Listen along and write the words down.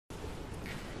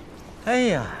哎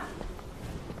呀，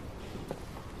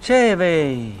这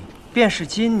位便是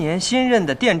今年新任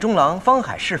的殿中郎方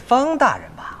海市方大人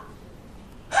吧？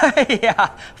哎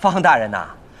呀，方大人呐，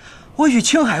我与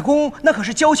青海公那可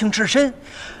是交情至深，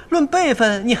论辈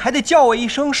分，你还得叫我一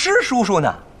声施叔叔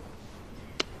呢。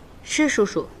施叔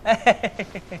叔。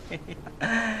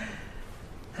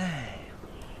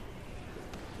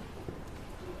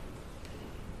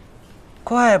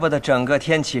怪不得整个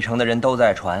天启城的人都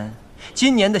在传，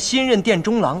今年的新任殿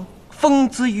中郎风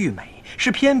姿玉美，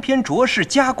是翩翩卓氏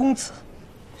家公子。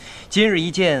今日一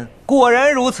见，果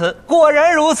然如此，果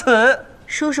然如此。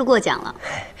叔叔过奖了。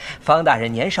方大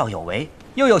人年少有为，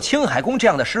又有青海公这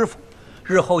样的师傅，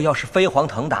日后要是飞黄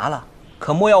腾达了，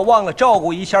可莫要忘了照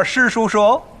顾一下施叔叔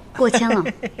哦。过谦了。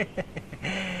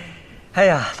哎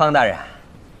呀，方大人，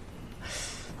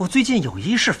我最近有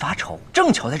一事发愁，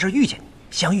正巧在这儿遇见你，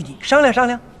想与你商量商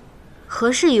量。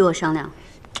何事与我商量？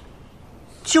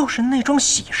就是那桩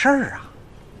喜事儿啊。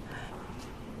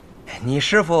你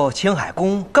师父青海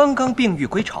公刚刚病愈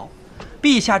归朝，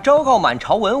陛下昭告满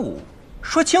朝文武，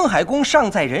说青海公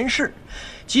尚在人世，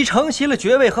即承袭了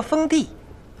爵位和封地。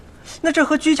那这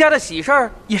和居家的喜事儿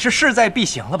也是势在必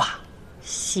行了吧？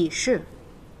喜事？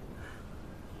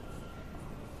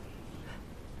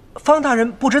方大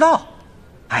人不知道？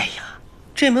哎呀，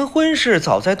这门婚事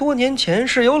早在多年前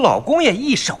是由老公爷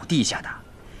一手递下的。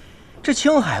这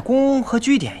青海公和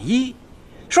居点一，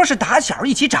说是打小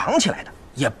一起长起来的，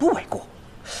也不为过。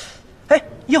哎，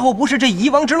要不是这夷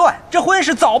王之乱，这婚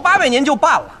事早800年就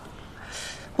办了。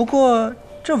不过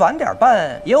这晚点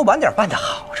办也有晚点办的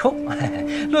好处。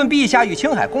论陛下与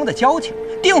青海公的交情，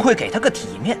定会给他个体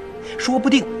面，说不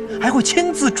定还会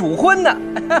亲自主婚呢。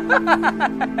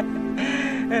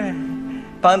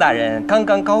方大人刚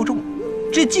刚高中，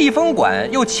这祭风馆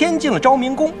又迁进了昭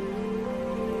明宫。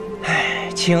哎，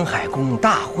青海公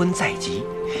大婚在即，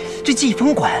这祭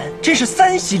风馆真是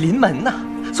3喜临门呐，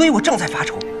所以我正在发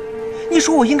愁。你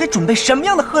说我应该准备什么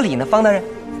样的贺礼呢，方大人？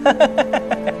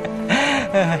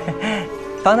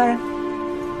方大人，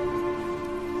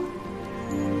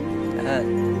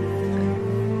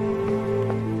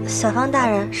小方大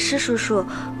人，施叔叔，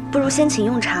不如先请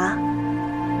用茶。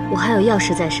我还有要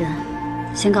事在身，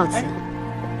先告辞。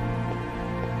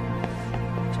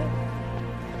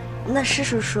那施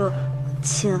叔叔，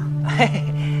请。嘿嘿，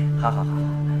好好好。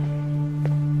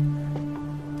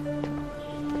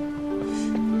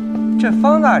这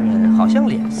方大人好像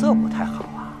脸色不太好啊。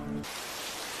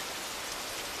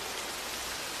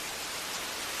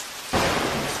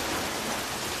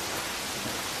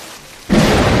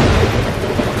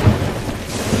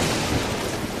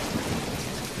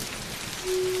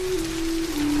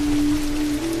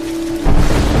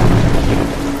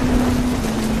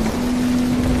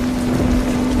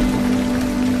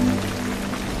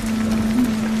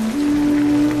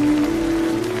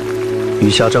雨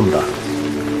下这么大，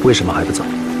为什么还不走？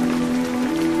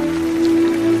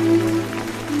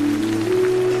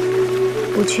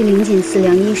我去灵锦寺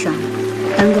量衣裳，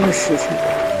耽搁了时辰。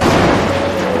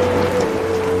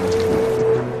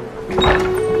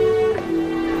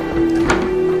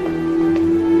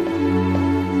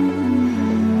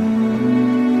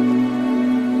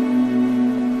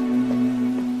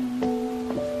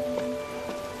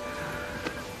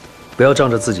不要仗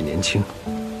着自己年轻，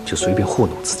就随便糊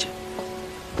弄自己。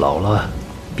老了，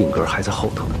病根还在后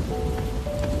头呢。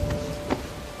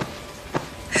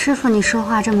师傅，你说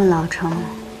话这么老成，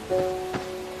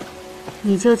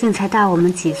你究竟才大我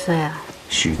们几岁啊？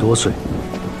许多岁，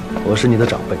我是你的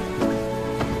长辈。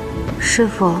师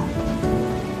傅，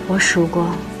我数过，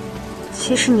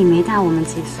其实你没大我们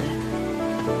几岁。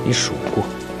你数过？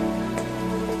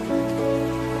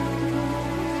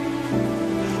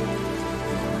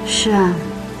是啊，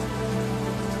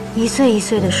一岁一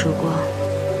岁的数过。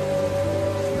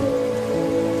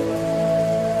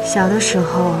小的时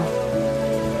候，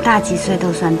大几岁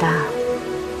都算大。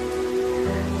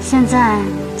现在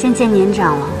渐渐年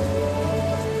长了，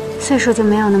岁数就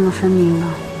没有那么分明了。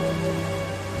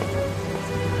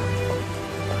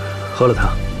喝了它，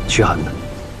驱寒的。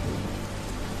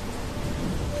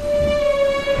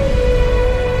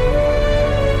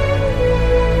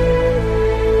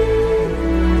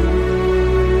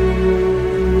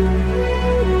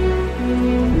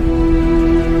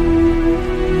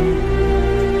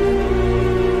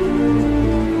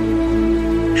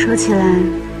说起来，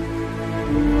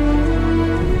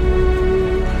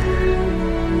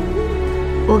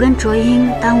我跟卓英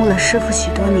耽误了师傅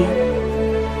许多年。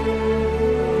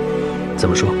怎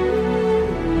么说？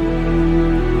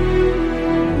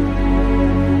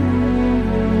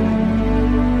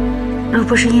若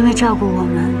不是因为照顾我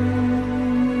们，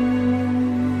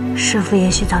师父也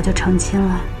许早就成亲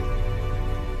了。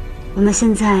我们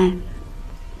现在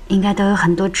应该都有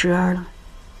很多侄儿了。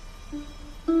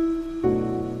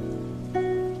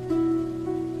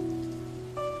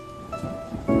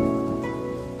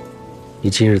你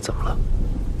今日怎么了？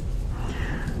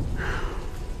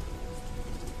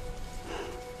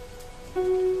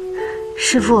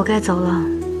师父，我该走了，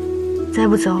再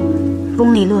不走，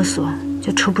宫里勒索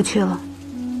就出不去了。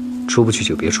出不去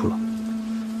就别出了，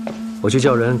我去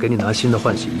叫人给你拿新的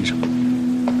换洗衣裳。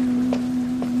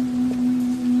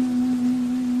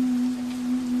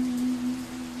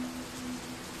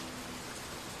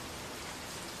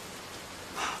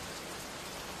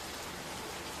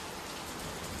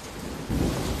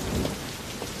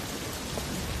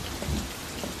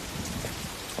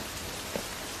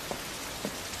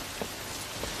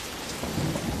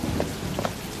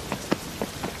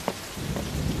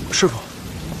师傅，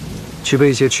去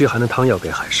备一些驱寒的汤药给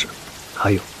海市，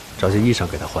还有找些衣裳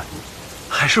给他换。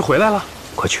海市回来了，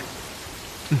快去。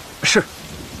是。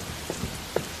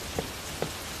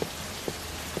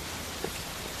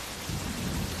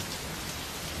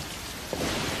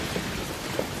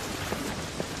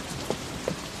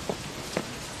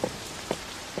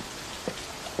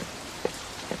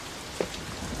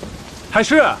海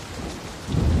市，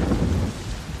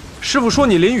师傅说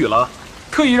你淋雨了，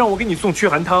特意让我给你送驱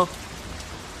寒汤。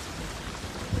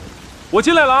我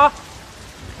进来了啊！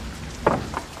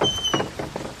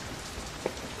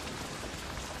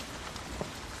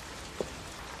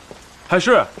海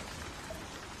市，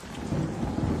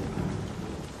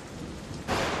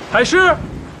海市。